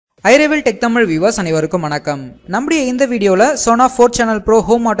iReveal Tech Tamil viewers அனைவருக்கும் வணக்கம். நம்முடைய இந்த வீடியோல Sonoff 4CH Pro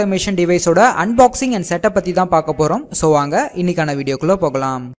home automation device ஓட unboxing and setup பத்தி தான் பார்க்க போறோம். சோ வாங்க இன்னைக்கான வீடியோக்குள்ள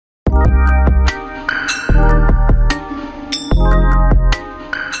போகலாம்.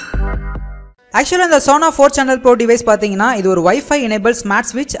 Actually, the Sonoff 4CH Pro device பாத்தீங்கன்னா இது ஒரு Wi-Fi enabled smart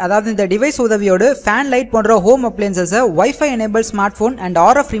switch. அதாவது இந்த டிவைஸ் உதவியோடு fan light போன்ற home appliances Wi-Fi enabled smartphone and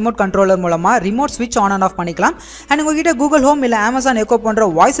RF remote controller மூலமா remote switch on and off பண்ணிக்கலாம். And உங்ககிட்ட Google Home இல்ல Amazon Echo போன்ற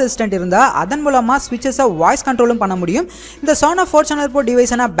voice assistant இருந்தா அதன் மூலமா switches voice controlலும் பண்ண முடியும். இந்த Sonoff 4CH Pro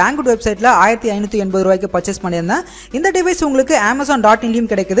device நான் Banggood websiteல 1580 ரூபாய்க்கு பர்ச்சேஸ் பண்ணிருந்தேன். இந்த டிவைஸ் உங்களுக்கு Amazon.in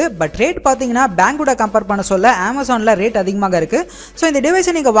லயும் கிடைக்குது. பட் ரேட் பாத்தீங்கன்னா Banggood கம்பேர் பண்ண சொல்ல Amazonல ரேட் அதிகமாக இருக்கு. சோ இந்த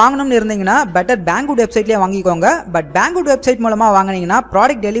டிவைஸை நீங்க வாங்கணும்னு இருந்தீங்கன்னா Banggood websiteல வாங்கிக்கோங்க. பட் Banggood website மூலமா வாங்குனீங்கன்னா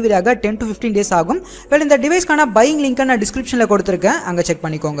ப்ராடக்ட் டெலிவரி ஆக 10 to 15 days ஆகும். வெல் இந்த டிவைஸ்க்கான பையிங் லிங்க் நான் டிஸ்கிரிப்ஷன்ல கொடுத்திருக்கேன். அங்க செக்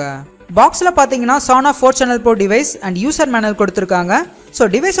பண்ணிக்கோங்க. பாக்ஸ்ல பாத்தீங்கன்னா Sonoff 4CH Pro device and user manual கொடுத்திருக்காங்க. சோ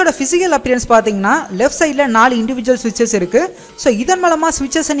டிவைஸோட physical appearance பாத்தீங்கன்னா லெஃப்ட் சைடுல 4 individual switches இருக்கு. சோ இதன் மூலமா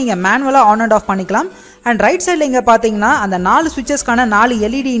switches நீங்க மேனுவலா ஆன் அண்ட் ஆஃப் பண்ணிக்கலாம். And right side இங்க பாத்தீங்கன்னா அந்த 4 switchesக்கான 4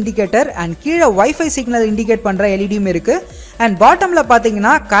 LED indicator and கீழ Wi-Fi signal indicate பண்ற LEDயும் இருக்கு. And bottomல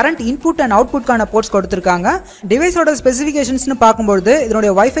பாத்தீங்கன்னா current input and output கான ports கொடுத்திருக்காங்க. டிவைஸோட ஸ்பெசிஃபிகேஷன்ஸ் னு பாக்கும்போது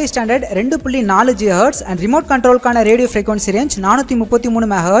இதனுடைய Wi-Fi standard 2.4 GHz and remote control கான radio frequency range 433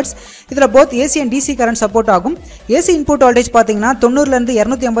 MHz. இதுல both AC and DC current support ஆகும். AC input voltage பாத்தீங்கன்னா 90 ல இருந்து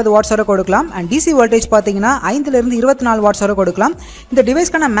 250 watts வரை கொடுக்கலாம். And DC voltage பாத்தீங்கன்னா 5 ல இருந்து 24 watts வரை கொடுக்கலாம். இந்த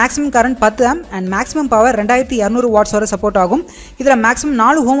டிவைஸ்க்கான maximum current 10 amp and maximum power 2200 watts வரை சப்போர்ட் ஆகும். இதுல மேக்ஸிமம்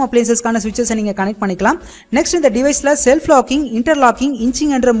 4 ஹோம் அப்ளையன்சஸ்க்கான ஸ்விட்சஸ் நீங்க கனெக்ட் பண்ணிக்கலாம். நெக்ஸ்ட் இந்த டிவைஸ்ல செல்ஃப் லாக்கிங், இன்டர்லாக்கிங்,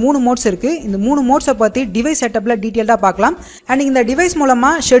 இன்ச்சிங் என்ற 3 மோட்ஸ் இருக்கு. இந்த 3 மோட்ஸை பத்தி டிவைஸ் செட்டப்ல டீடைலா பார்க்கலாம். அண்ட் இந்த டிவைஸ்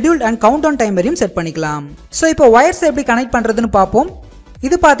மூலமா scheduled and count down டைமரையும் set பண்ணிக்கலாம். சோ இப்போ வயர்ஸ் எப்படி கனெக்ட் பண்றதுன்னு பாப்போம்.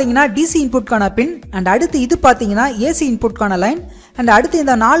 இது பாத்தீங்கன்னா DC இன்புட்கான பின் அண்ட் அடுத்து இது பாத்தீங்கன்னா AC இன்புட்கான லைன் அண்ட் அடுத்து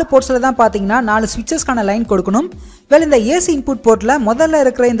இந்த 4 போர்ட்ஸ்ல தான் பாத்தீங்கன்னா 4 ஸ்விட்சஸ்க்கான லைன் கொடுக்கணும். வெல் இந்த AC இன்புட் போர்ட்ல முதல்ல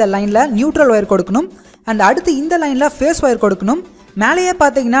இருக்கிற இந்த லைன்ல நியூட்ரல் வயர் கொடுக்கணும் அண்ட் அடுத்து இந்த லைன்ல ஃபேஸ் வயர் கொடுக்கணும். மேலேயே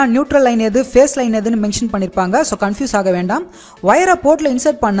பாத்தீங்கன்னா நியூட்ரல் லைன் எது ஃபேஸ் லைன் எதுன்னு மென்ஷன் பண்ணிருப்பாங்க. சோ கன்ஃபியூஸ் ஆக வேண்டாம். வயரை போர்ட்ல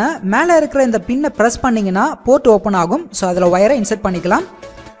இன்சர்ட் பண்ண மேலே இருக்கிற இந்த பின்னை பிரஸ் பண்ணீங்கன்னா போர்ட் ஓபன் ஆகும். சோ அதுல வயரை இன்சர்ட் பண்ணிக்கலாம்.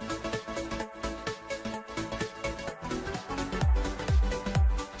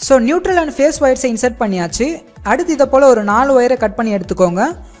 So neutral and face வயர்ஸை insert பண்ணியாச்சு. அடுத்து இதை போல ஒரு 4 வயரை கட் பண்ணி எடுத்துக்கோங்க.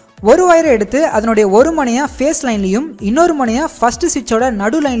 ஒரு வயரை எடுத்து அதனுடைய ஒரு முனையா ஃபேஸ் லைன்லயும் இன்னொரு முனையா ஃபர்ஸ்ட் ஸ்விட்சோட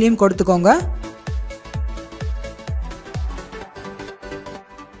நடு லைன்லயும் கொடுத்துக்கோங்க.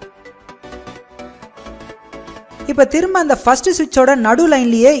 இப்ப திரும்ப அந்த ஃபர்ஸ்ட் ஸ்விட்சோட நடு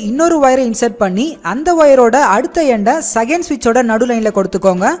லைன்லயே இன்னொரு வயரை இன்சர்ட் பண்ணி அந்த வயரோட அடுத்த எண்டை செகண்ட் ஸ்விட்சோட நடு லைன்ல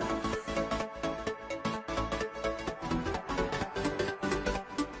கொடுத்துக்கோங்க.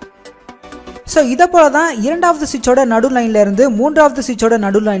 சோ இத போல தான் இரண்டாவது ஸ்விட்சோட நடு லைன்ல இருந்து மூன்றாவது ஸ்விட்சோட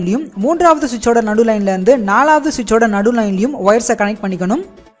நடு லைன்லயும் மூன்றாவது ஸ்விட்சோட நடு லைன்ல இருந்து நாலாவது ஸ்விட்சோட நடு லைன்லயும் வயர்ஸை கனெக்ட் பண்ணிக்கணும்.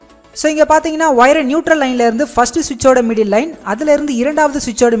 சோ இங்க பாத்தீங்கன்னா வயரை நியூட்ரல் லைன்ல இருந்து ஃபர்ஸ்ட் ஸ்விட்சோட மிடில் லைன், அதுல இருந்து இரண்டாவது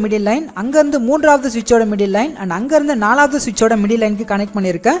ஸ்விட்சோட மிடில் லைன், அங்க இருந்து மூன்றாவது ஸ்விட்சோட மிடில் லைன் அண்ட் அங்க இருந்து நாலாவது ஸ்விட்சோட மிடில் லைனுக்கு கனெக்ட்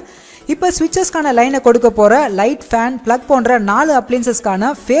பண்ணிருக்கேன். இப்போ ஸ்விட்சஸ்க்கான லைனை கொடுக்க போற லைட், ஃபேன், பிளக் போன்ற 4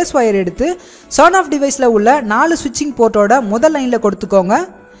 அப்ளையன்சஸ்க்கான ஃபேஸ் வயர் எடுத்து Sonoff டிவைஸ்ல உள்ள 4 ஸ்விட்சிங் போர்ட்டோட முதல் லைன்ல கொடுத்துக்கோங்க.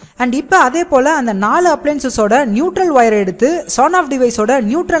 அண்ட் இப்போ அதே போல் அந்த 4 அப்ளையன்சஸோட நியூட்ரல் வயர் எடுத்து Sonoff டிவைஸோட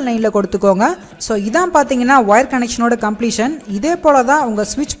நியூட்ரல் லைனில் கொடுத்துக்கோங்க. ஸோ இதான் பார்த்தீங்கன்னா வயர் கனெக்ஷனோட கம்ப்ளீஷன். இதே போல தான் உங்கள்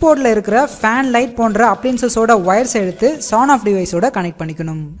ஸ்விட்ச் போர்டில் இருக்கிற ஃபேன், லைட் போன்ற அப்ளையன்சஸோட வயர்ஸ் எடுத்து Sonoff டிவைஸோட கனெக்ட்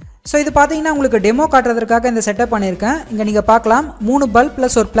பண்ணிக்கணும். ஸோ இது பார்த்தீங்கன்னா உங்களுக்கு டெமோ காட்டுறதுக்காக இந்த செட்டப் பண்ணியிருக்கேன். இங்கே நீங்கள் பார்க்கலாம் 3 பல்ப்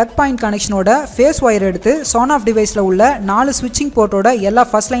ப்ளஸ் ஒரு பிளக் பாயிண்ட் கனெக்ஷனோட ஃபேஸ் வயர் எடுத்து Sonoff டிவைஸில் உள்ள 4 ஸ்விட்சிங் போர்ட்டோட எல்லா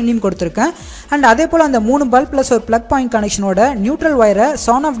ஃபர்ஸ்ட் லைன்லையும் கொடுத்துருக்கேன். அண்ட் அதே போல் அந்த 3 பல்ப் ப்ளஸ் ஒரு பிளக் பாயிண்ட் கனெக்ஷனோட நியூட்ரல் வயரை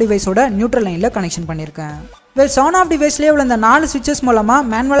Sonoff டிவைஸோட நியூட்ரல் லைனில் கனெக்ஷன் பண்ணியிருக்கேன். வெல் Sonoff டிவைஸ்லேயே உள்ள இந்த 4 ஸ்விட்சஸ் மூலமா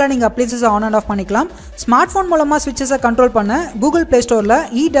மேனுவலாக நீங்கள் அப்ளையன்சஸை ஆன் அண்ட் ஆஃப் பண்ணிக்கலாம். ஸ்மார்ட் ஃபோன் மூலமா ஸ்விட்சஸை கண்ட்ரோல் பண்ண கூகுள் பிளே ஸ்டோரில்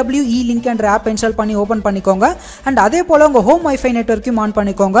EWE லிங்க் என்ற ஆப் இன்ஸ்டால் பண்ணி ஓப்பன் பண்ணிக்கோங்க. அண்ட் அதே போல் உங்கள் ஹோம் வைஃபை நெட்வொர்க்கையும் ஆன்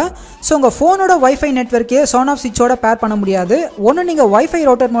பண்ணிக்கோங்க. ஸோ உங்கள் ஃபோனோட வைஃபை நெட்வொர்க்கே Sonoff ஸ்விட்சோட பேர் பண்ண முடியாது. ஒன்று நீங்கள் வைஃபை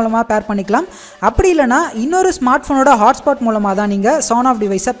ரவுட்டர் மூலமாக பேர் பண்ணிக்கலாம். அப்படி இல்லைனா இன்னொரு ஸ்மார்ட் ஃபோனோட ஹாட்ஸ்பாட் மூலமாக தான் நீங்கள் Sonoff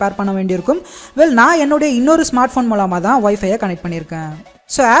டிவைஸை பேர் பண்ண வேண்டியிருக்கும். வெல் நான் என்னுடைய இன்னொரு ஸ்மார்ட் ஃபோன் மூலமாக தான் வைஃபையை கனெக்ட் பண்ணியிருக்கேன்.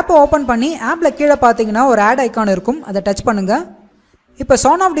 ஸோ ஆப்பை ஓப்பன் பண்ணி ஆப்பில் கீழே பார்த்தீங்கன்னா ஒரு ஆட் ஐக்கான் இருக்கும், அதை டச் பண்ணுங்கள். இப்போ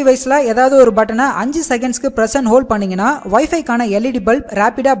Sonoff டிவைஸில் ஏதாவது ஒரு பட்டனை 5 செகண்ட்ஸ்க்கு ப்ரெஸ் அண்ட் ஹோல்ட் பண்ணிங்கன்னா வைஃபைக்கான LED பல்ப்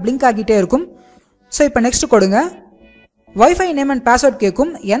ரேப்பிடாக பிளிங்க் ஆகிட்டே இருக்கும். ஸோ இப்போ நெக்ஸ்ட் கொடுங்க. வைஃபை நேம் அண்ட் பாஸ்வேர்ட்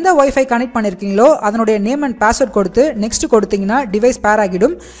கேட்கும். எந்த வைஃபை கனெக்ட் பண்ணியிருக்கீங்களோ அதனுடைய நேம் அண்ட் பாஸ்வேர்ட் கொடுத்து நெக்ஸ்ட் கொடுத்தீங்கன்னா டிவைஸ் பேர்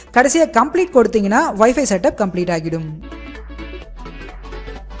ஆகிடும். கடைசியாக கம்ப்ளீட் கொடுத்தீங்கன்னா வைஃபை செட்டப் கம்ப்ளீட் ஆகிடும்.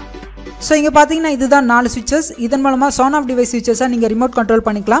 ஸோ இங்கே பார்த்தீங்கன்னா இதுதான் 4 switches. இதன் மூலமாக Sonoff டிவைஸ் switches-ஐ நீங்கள் ரிமோட் கண்ட்ரோல்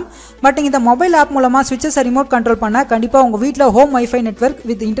பண்ணிக்கலாம். பட் இந்த மொபைல் ஆப் மூலமாக switches-ஐ ரிமோட் கண்ட்ரோல் பண்ண கண்டிப்பாக உங்கள் வீட்டில் home wifi network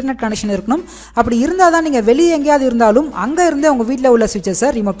with internet connection இருக்கணும். அப்படி இருந்தால் தான் நீங்கள் வெளியே எங்கேயாவது இருந்தாலும் அங்கே இருந்தே உங்கள் வீட்டில் உள்ள switches-ஐ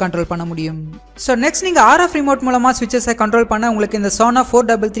ரிமோட் கண்ட்ரோல் பண்ண முடியும். ஸோ நெக்ஸ்ட் நீங்கள் RF ரிமோட் மூலமாக switches-ஐ கண்ட்ரோல் பண்ண உங்களுக்கு இந்த Sonoff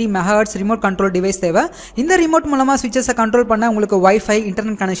 433 MHz remote control device தேவை. இந்த ரிமோட் மூலமாக switches-ஐ கண்ட்ரோல் பண்ண உங்களுக்கு வைஃபை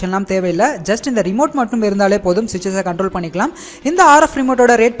இன்டர்நெட் கனெக்ஷன்லாம் தேவையில்லை. ஜஸ்ட் இந்த ரிமோட் மட்டும் இருந்தாலே போதும் switches-ஐ கண்ட்ரோல் பண்ணிக்கலாம். இந்த RF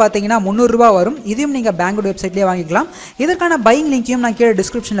ரிமோட்டோட ரேட் பார்த்தீங்கன்னா 300 ரூபாய் வரும். இதையும் நீங்கள் பேங்கோட வெப்சைட்லேயே வாங்கிக்கலாம். இதற்கான பையிங் லிங்கையும் நான் கீழே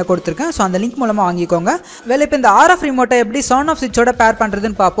டிஸ்கிரிப்ஷனில் கொடுத்துருக்கேன். ஸோ அந்த லிங்க் மூலமாக வாங்கிக்கோங்க. வேலை இப்போ இந்த RF ரிமோட்டை எப்படி Sonoff சுவிட்சோட பேர்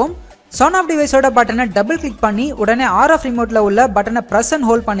பண்ணுறதுன்னு பார்ப்போம். Sonoff டிவைஸோட பட்டனை டபுள் கிளிக் பண்ணி உடனே RF ரிமோட்டில் உள்ள பட்டனை ப்ரெஸ் அண்ட்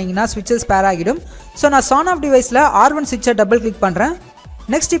ஹோல்ட் பண்ணிங்கன்னா switches பேர் ஆகிடும். ஸோ நான் Sonoff டிவைஸில் R1 சுவிட்சை டபுள் கிளிக் பண்ணுறேன்.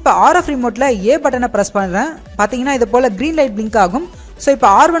 நெக்ஸ்ட் இப்போ RF ரிமோட்டில் ஏ பட்டனை ப்ரெஸ் பண்ணுறேன். பார்த்தீங்கன்னா இது போல் க்ரீன் லைட் பிளிங்க் ஆகும். ஸோ இப்போ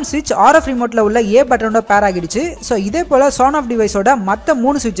R1 சுவிட்ச் RF ரிமோட்டில் உள்ள ஏ பட்டனோட பேர் ஆகிடுச்சு. ஸோ இதே போல் Sonoff டிவைஸோட மற்ற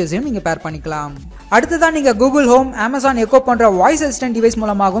 3 சுவிட்சஸையும் நீங்கள் பேர் பண்ணிக்கலாம். அடுத்ததான் நீங்கள் கூகுள் ஹோம், Amazon எக்கோ போன்ற வாய்ஸ் அசிஸ்டன்ட் டிவைஸ்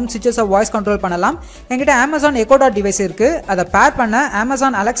மூலமாகவும் switches-ஐ வாய்ஸ் கண்ட்ரோல் பண்ணலாம். என்கிட்ட Amazon எக்கோ டாட் டிவைஸ் இருக்குது. அதை பேர் பண்ண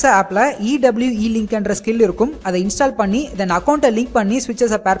Amazon Alexa ஆப்பில் EWE லிங்க் என்ற ஸ்கில் இருக்கும். அதை இன்ஸ்டால் பண்ணி தென் அக்கௌண்ட்டை லிங்க் பண்ணி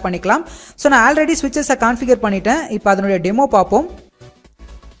switches-ஐ பேர் பண்ணிக்கலாம். ஸோ நான் ஆல்ரெடி switches-ஐ கான்ஃபிகர் பண்ணிட்டேன். இப்போ அதனுடைய டெமோ பார்ப்போம்.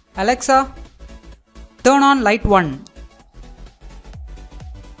 Alexa, turn on light 1.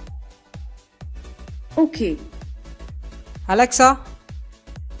 Okay. Alexa,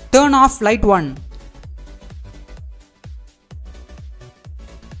 turn off light 1.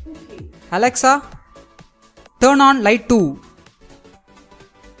 Okay. Alexa, turn on light 2.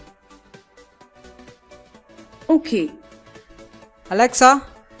 Okay. Alexa,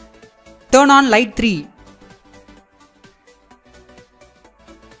 turn on light 3.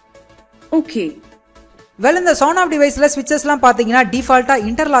 Okay. Well இந்த Sonoff டிவைஸில் ஸ்விட்சஸ்லாம் பார்த்தீங்கன்னா டிஃபால்ட்டாக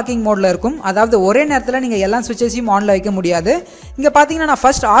இன்டர்லாக்கிங் மோடில் இருக்கும். அதாவது ஒரே நேரத்தில் நீங்கள் எல்லா ஸ்விட்சஸையும் ஆனில் வைக்க முடியாது. இங்கே பார்த்தீங்கன்னா நான்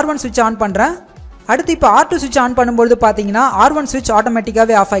ஃபர்ஸ்ட் R1 சுவிட்ச் ஆன் பண்ணுறேன். அடுத்து இப்போ R2 சுவிட்ச் ஆன் பண்ணும்போது பார்த்தீங்கன்னா R1 சுவிட்ச்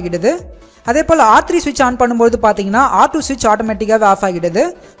ஆட்டோமேட்டிக்காகவே ஆஃப் ஆகிடுது. அதே போல் R3 சுவிட்ச் ஆன் பண்ணும்போது பார்த்தீங்கன்னா R2 சுவிட்ச் ஆட்டோமேட்டிக்காகவே ஆஃப் ஆகிடுது.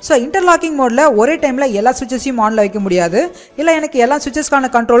 ஸோ இன்டர்லாக்கிங் மோடில் ஒரே டைமில் எல்லா ஸ்விட்சஸையும் ஆனில் வைக்க முடியாது. இல்லை எனக்கு எல்லா ஸ்விட்சஸ்க்கான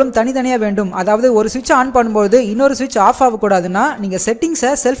கண்ட்ரோலும் தனித்தனியாக வேண்டும், அதாவது ஒரு சுவிட்ச் ஆன் பண்ணும்போது இன்னொரு சுவிட்ச் ஆஃப் ஆகக்கூடாதுன்னா நீங்கள்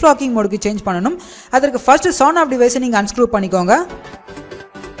செட்டிங்ஸை செல்ஃப் லாக்கிங் மோடுக்கு சேஞ்ச் பண்ணணும். அதற்கு ஃபர்ஸ்ட் Sonoff டிவைஸை நீங்கள் அன்ஸ்க்ரூ பண்ணிக்கோங்க.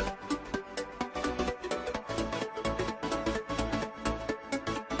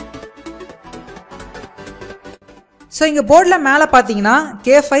 ஸோ இங்கே போர்டில் மேலே பார்த்தீங்கன்னா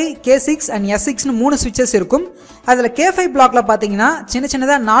K5, K6 அண்ட் S6னு 3 ஸ்விட்சஸ் இருக்கும். அதில் K5 பிளாக்ல பார்த்தீங்கன்னா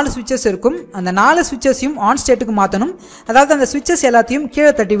சின்னதாக 4 ஸ்விட்சஸ் இருக்கும். அந்த 4 ஸ்விட்சஸையும் ஆன் ஸ்டேட்டுக்கு மாற்றணும். அதாவது அந்த ஸ்விட்சஸ் எல்லாத்தையும்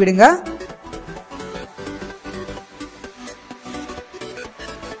கீழே தட்டி விடுங்க.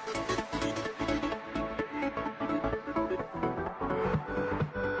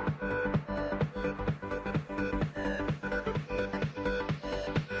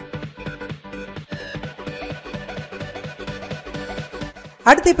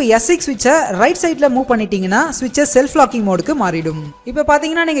 அடுத்து இப்போ S6 ஸ்விட்சை ரைட் சைடில் மூவ் பண்ணிட்டீங்கன்னா ஸ்விட்சஸ் செல்ஃப் லாக்கிங் மோடுக்கு மாறிடும். இப்போ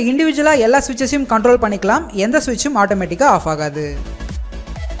பார்த்தீங்கன்னா நீங்கள் இண்டிவிஜுவலாக எல்லா ஸ்விட்சஸையும் கண்ட்ரோல் பண்ணிக்கலாம். எந்த ஸ்விட்சும் ஆட்டோமேட்டிக்காக ஆஃப் ஆகாது.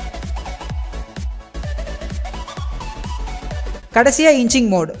 கடைசியாக இன்ச்சிங்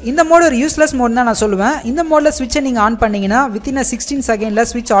மோட். இந்த மோடு ஒரு யூஸ்லெஸ் மோட் தான் நான் சொல்லுவேன். இந்த மோடில் ஸ்விட்சை நீங்கள் ஆன் பண்ணிங்கன்னா வித்தின் 16 செகண்டில்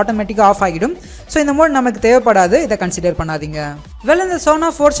ஸ்விட்ச் ஆட்டோமேட்டிக்காக ஆஃப் ஆகிடும். ஸோ இந்த மோட் நமக்கு தேவைப்படாது, இதை கன்சிடர் பண்ணாதீங்க. வெல் இந்த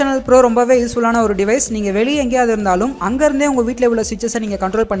Sonoff 4 Channel Pro ரொம்பவே யூஸ்ஃபுல்லான ஒரு டிவைஸ். நீங்கள் வெளியே எங்கேயாவது இருந்தாலும் அங்கேருந்தே உங்கள் வீட்டில் உள்ள ஸ்விட்சஸை நீங்கள்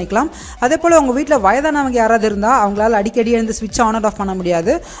கண்ட்ரோல் பண்ணிக்கலாம். அதே போல் உங்கள் வீட்டில் வயதானவங்க யாராவது இருந்தால் அவங்களால அடிக்கடி இந்த ஸ்விட்ச் ஆன் அண்ட் ஆஃப் பண்ண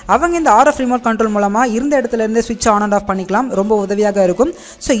முடியாது. அவங்க இந்த RF ரிமோட் கண்ட்ரோல் மூலமாக இருந்த இடத்துல இருந்து ஸ்விட்ச் ஆன் அண்ட் ஆஃப் பண்ணிக்கலாம். ரொம்ப உதவியாக இருக்கும்.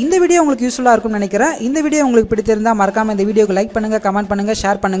 ஸோ இந்த வீடியோ உங்களுக்கு யூஸ்ஃபுல்லாக இருக்கும்னு நினைக்கிறேன். இந்த வீடியோ உங்களுக்கு பிடித்திருந்தால் மறக்காமல் இந்த வீடியோக்கு லைக் பண்ணுங்கள், கமெண்ட் பண்ணுங்கள்,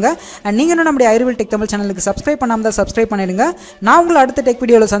 ஷேர் பண்ணுங்கள். அண்ட் நீங்கள் இன்னும் நம்முடைய iReveal டெக் தமிழ் சேனலுக்கு சப்ஸ்கிரைப் பண்ணாமல் தான் சப்ஸ்கிரைப் பண்ணிடுங்க. நான் உங்களை அடுத்த டெக்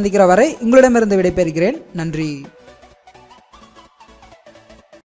வீடியோவில் சந்திக்கிற வரை உங்களிடமிருந்து விடைபெறுகிறேன். நன்றி.